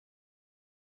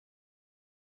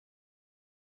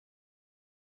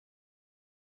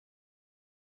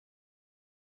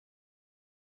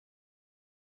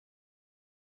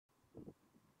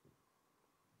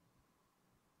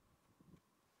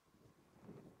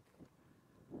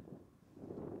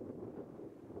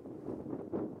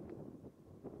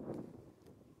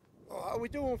we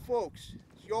doing, folks?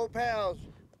 It's your old pals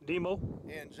Demo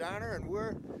and Zonner, and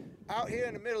we're out here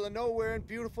in the middle of nowhere in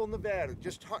beautiful Nevada,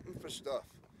 just hunting for stuff.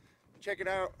 Checking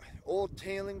out old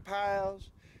tailing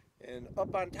piles, and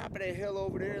up on top of that hill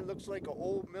over there, it looks like an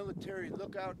old military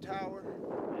lookout tower.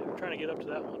 Yeah, we're trying to get up to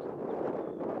that one.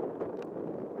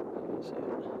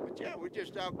 But yeah, we're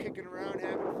just out kicking around,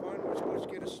 having fun. We're supposed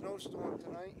to get a snowstorm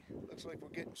tonight. Looks like we're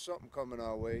getting something coming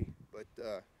our way. But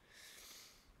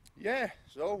yeah,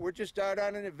 so we're just out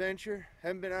on an adventure.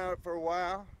 Haven't been out for a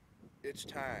while. It's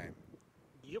time.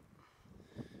 Yep.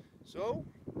 So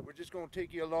we're just going to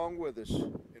take you along with us,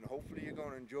 and hopefully you're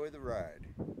going to enjoy the ride.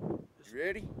 You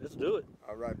ready? Let's do it.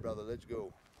 All right, brother, let's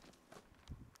go.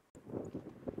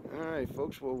 All right,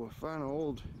 folks, well, we'll find an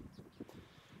old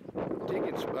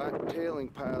digging spot, tailing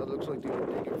pile. It looks like they were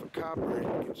digging for copper.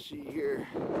 You can see here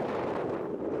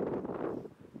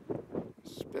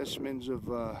specimens of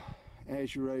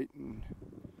azurite and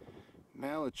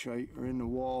malachite are in the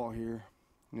wall here,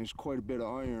 and there's quite a bit of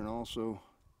iron also.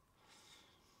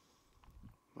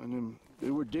 And then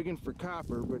they were digging for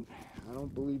copper, but I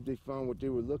don't believe they found what they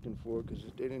were looking for because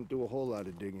they didn't do a whole lot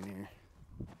of digging here.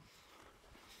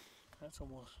 That's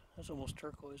almost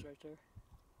turquoise right there.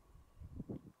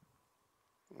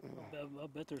 I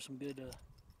bet there's some good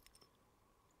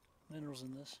minerals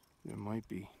in this. There might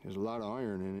be. There's a lot of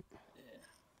iron in it. Yeah.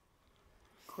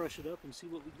 Crush it up and see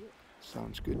what we get.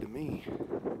 Sounds good to me. Still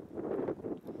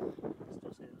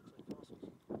say it looks like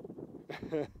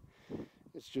fossils.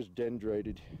 It's just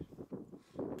dendrited.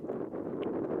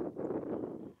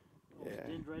 Yeah.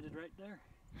 Dendrited right there.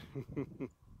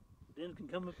 Den can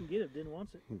come up and get it if Den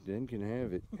wants it. Den can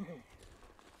have it.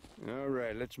 All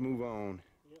right, let's move on.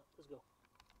 Yeah, let's go.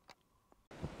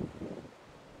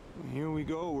 Here we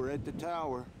go, we're at the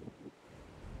tower.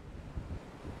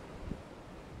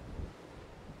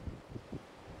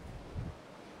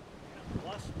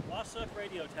 Wassuck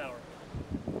Radio Tower.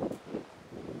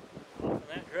 Off in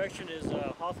that direction is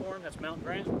Hawthorne, that's Mount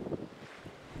Grant.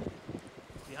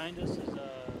 Behind us is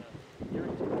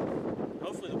Yerington.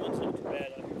 Hopefully the wind's not too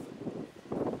bad out here.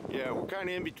 Yeah, we're kind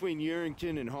of in between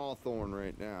Yerington and Hawthorne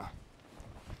right now.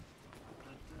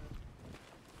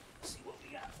 Let's see what we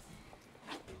got.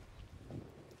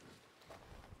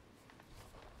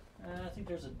 I think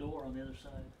there's a door on the other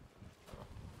side.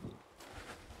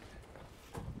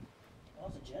 Oh,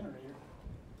 it's a generator.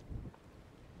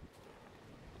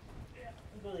 Yeah,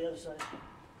 we'll go to the other side.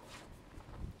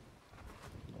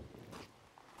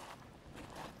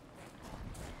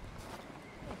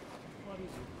 What is it?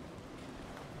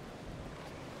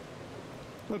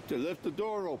 Look, they left the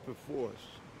door open for us.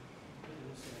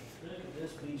 Look at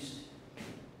this beast.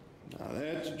 Now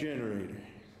that's a generator.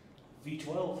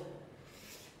 V12.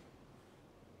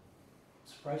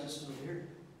 Surprised it's still here.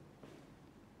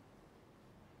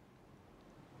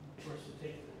 Of course,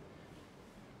 they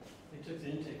took the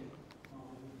intake.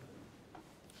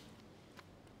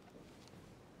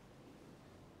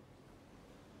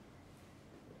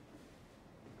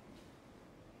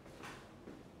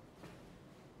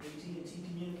 AT&T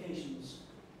Communications.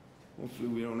 Hopefully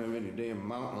we don't have any damn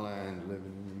mountain lions living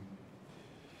in them.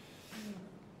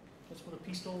 That's what a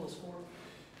pistol is for.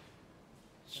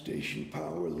 Station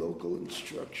power, local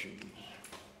instructions. You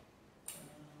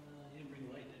didn't bring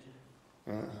light,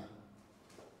 did you? Yeah.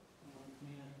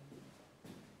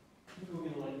 You go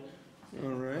get a light. All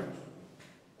right.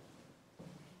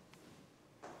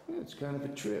 It's kind of a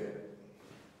trip.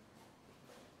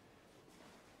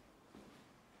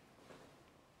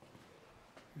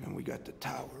 And we got the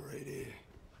tower right here.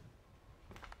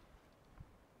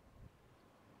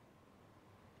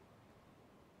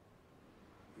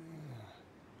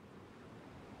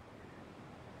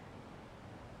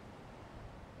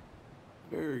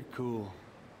 Very cool.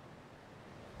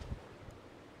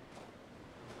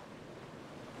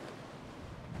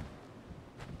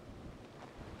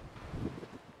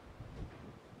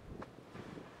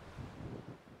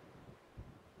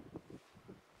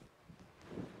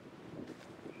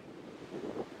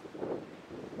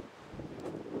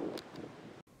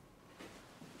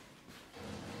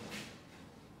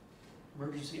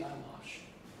 Emergency eye wash.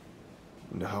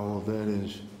 Wonder how old that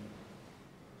is.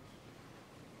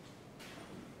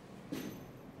 You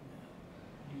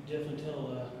can definitely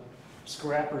tell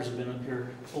scrappers have been up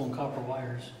here pulling copper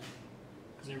wires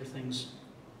because everything's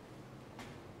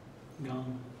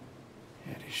gone.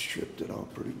 Yeah, they stripped it all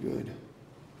pretty good.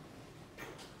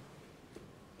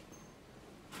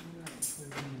 Alright, where are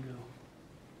we going to go?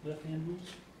 Left-hand rules?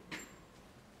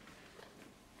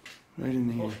 Right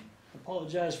in here. I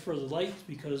apologize for the light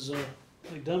because,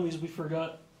 like dummies, we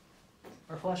forgot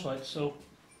our flashlights. So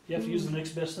you have to use the next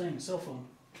best thing, cell phone.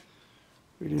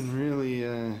 We didn't really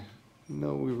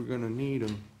know we were gonna need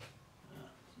them.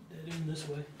 Dead end this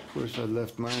way. Of course, I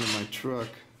left mine in my truck.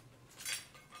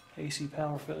 AC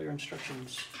power failure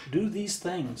instructions. Do these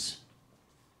things.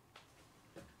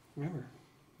 Remember,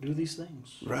 do these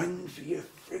things. Run for your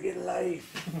friggin'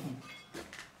 life.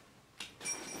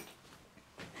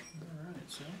 Alright,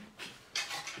 so.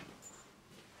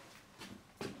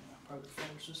 Private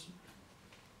fire system.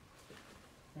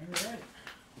 Alright.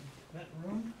 That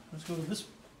room. Let's go to this.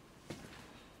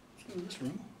 Let's go to this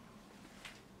room.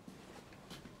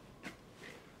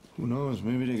 Who knows?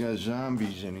 Maybe they got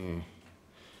zombies in here.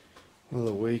 We'll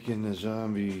awaken the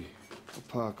zombie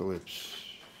apocalypse.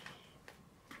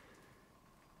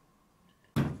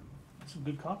 That's some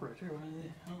good copper right there.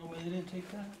 I don't know why they didn't take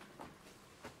that.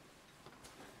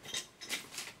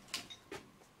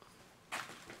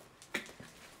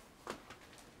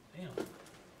 Damn.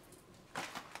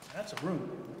 That's a room.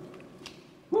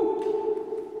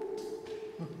 Woo!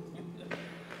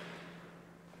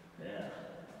 Yeah.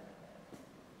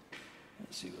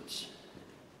 Let's see what's...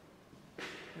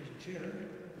 There's a chair.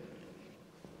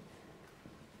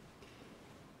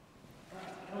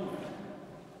 Oh,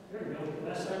 there we go.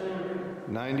 Last time they were here.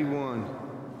 91.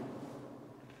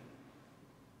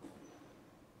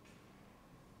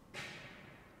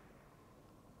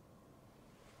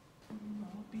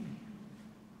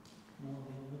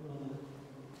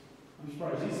 I'm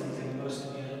surprised these things ain't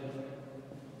busted yet.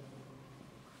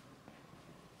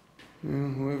 Well,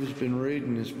 whoever's been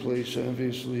raiding this place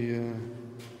obviously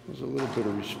has a little bit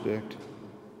of respect.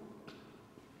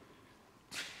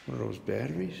 What are those,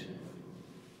 batteries?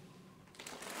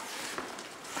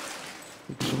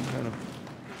 Like some kind of...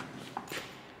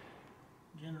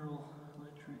 General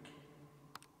Electric.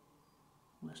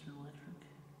 Western Electric.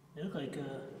 They look like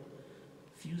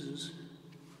fuses.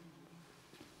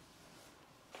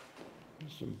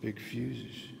 Some big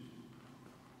fuses.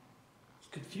 It's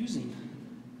confusing.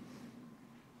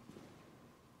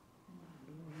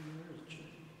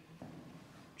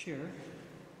 Chair.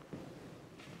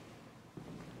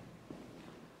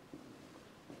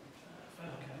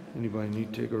 Anybody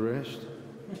need to take a rest?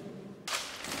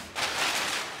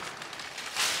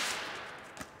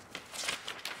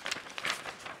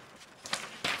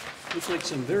 Looks like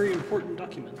some very important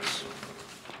documents.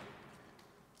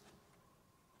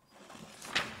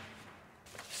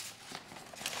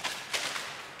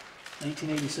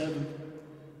 (1987),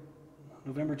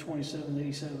 November 27,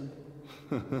 87.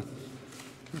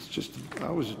 It's just,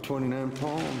 I was at 29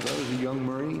 Palms. I was a young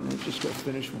Marine. I just got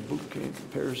finished with boot camp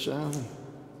at Paris Island.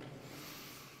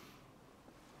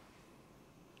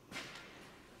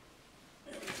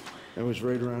 That was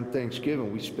right around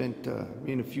Thanksgiving. We spent,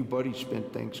 me and a few buddies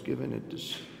spent Thanksgiving at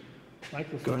this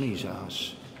Gunny's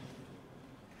house.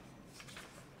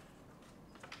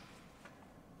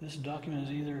 This document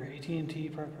is either AT&T, AT&T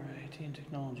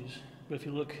Technologies, but if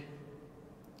you look,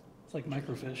 it's like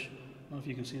microfiche. I don't know if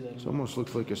you can see that. It almost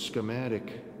looks like a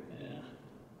schematic. Yeah.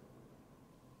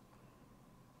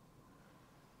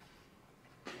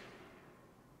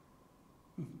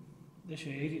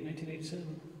 Issue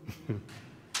 1987.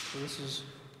 So this is,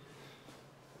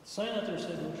 the sign out there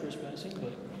said no trespassing,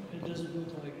 but it doesn't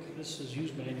look like this is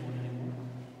used by anyone anymore.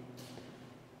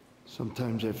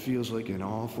 Sometimes that feels like an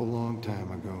awful long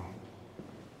time ago.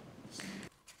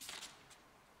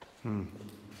 How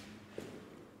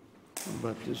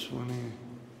about this one here?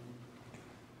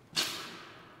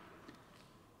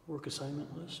 Work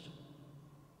assignment list.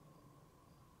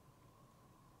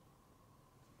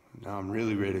 Now I'm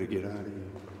really ready to get out of here.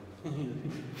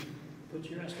 Put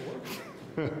your ass to work.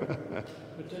 I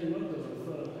tell you what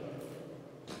though,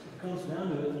 if it comes down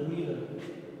to it, we'll need a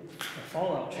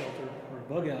fallout shelter or a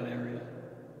bug out area.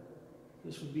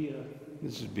 This would be a...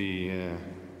 This would be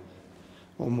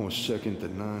almost second to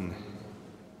none.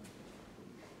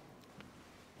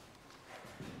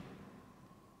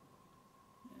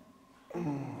 Shall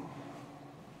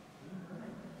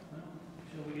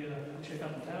we check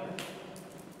out the tower?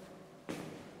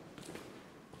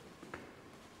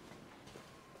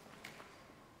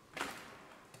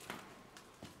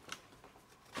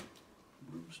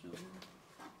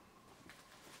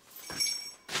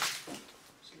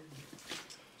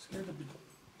 Scared the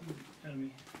out of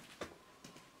me.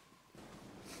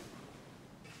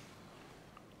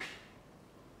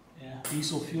 Yeah,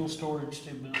 diesel fuel storage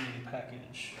stability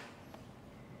package.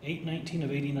 8/19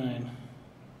 of 89.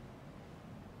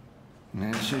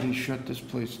 Man City shut this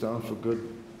place down for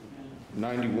good.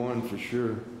 91 for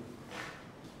sure.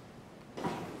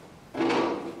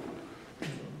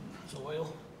 There's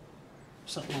oil.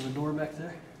 Something on the door back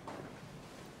there.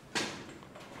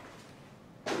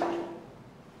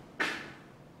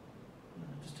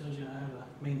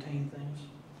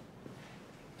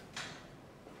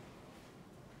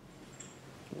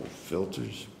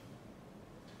 filters.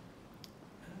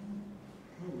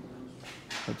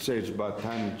 I'd say it's about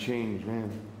time to change,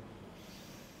 man.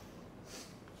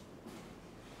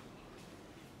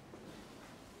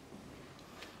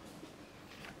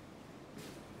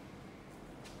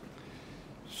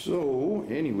 So,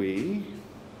 anyway,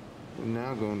 we're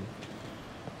now going to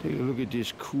take a look at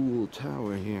this cool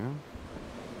tower here.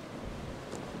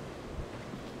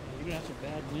 You're gonna have some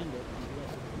bad wind up here.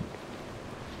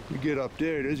 You get up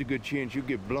there, there's a good chance you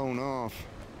get blown off.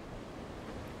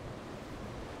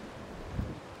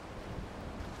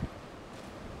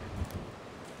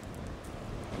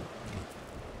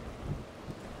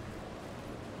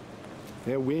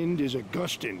 That wind is a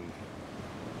gusting.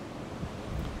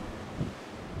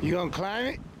 You gonna climb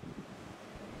it?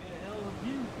 Got a hell of a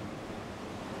view.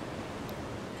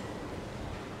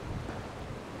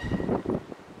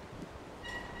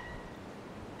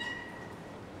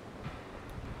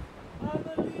 I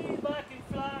believe I can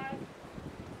fly.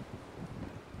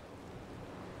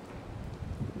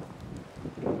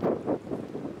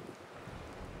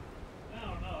 I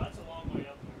don't know, that's a long way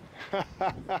up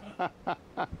there.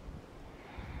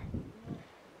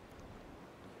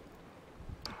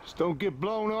 Just don't get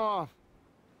blown off.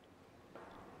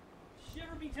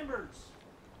 Shiver me timbers.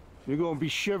 You're gonna be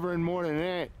shivering more than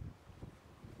that.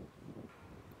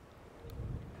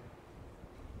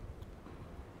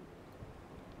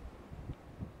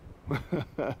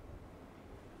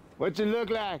 What's it look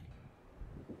like?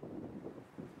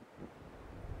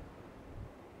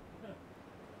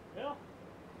 Well,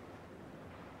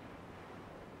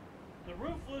 the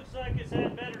roof looks like it's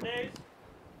had better days.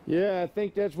 Yeah, I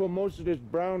think that's what most of this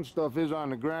brown stuff is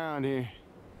on the ground here.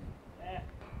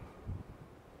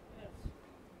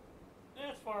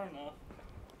 That's far enough.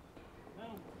 No.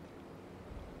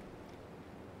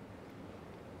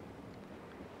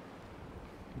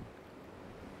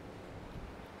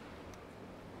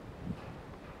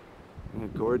 A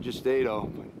gorgeous day though.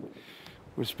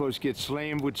 We're supposed to get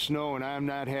slammed with snow and I'm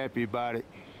not happy about it.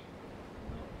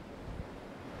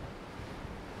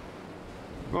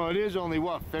 Well, it is only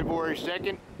what, February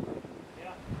 2nd?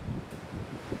 Yeah.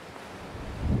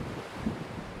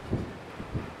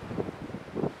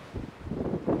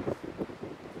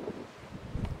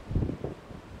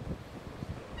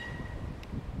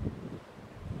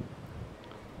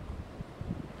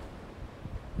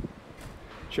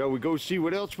 Shall we go see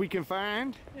what else we can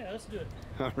find? Yeah, let's do it.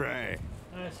 All right.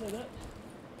 I said that.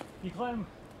 You climb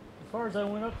as far as I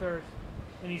went up there,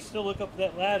 and you still look up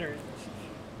that ladder.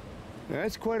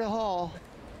 That's quite a haul.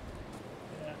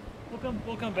 Yeah.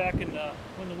 We'll come back and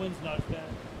when the wind's not as bad.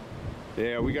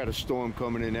 Yeah, we got a storm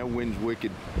coming in. That wind's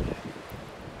wicked.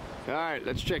 All right,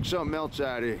 let's check something else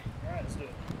out here. All right, let's do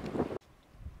it.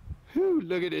 Whew,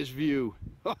 look at this view.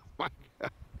 Oh my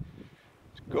God.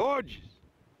 It's gorgeous.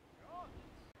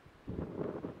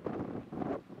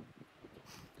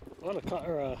 A lot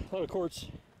of quartz,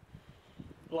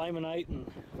 limonite, and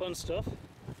fun stuff. And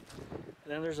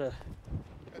then there's a.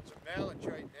 That's a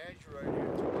malachite and azurite here.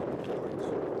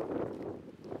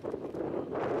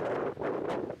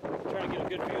 Trying to get a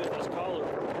good view of this collar.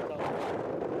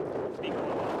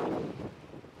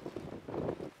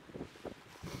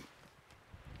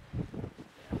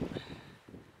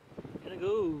 And it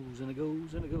goes, and it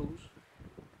goes, and it goes.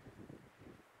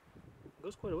 It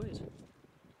goes quite a ways.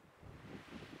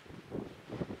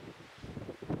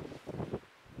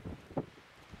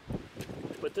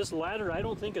 But this ladder I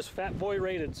don't think is fat boy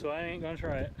rated, so I ain't gonna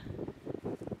try it.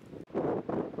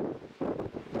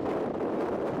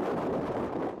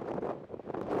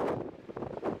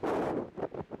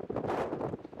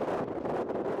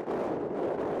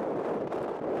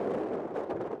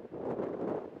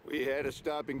 We had to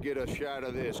stop and get a shot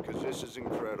of this because this is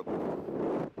incredible.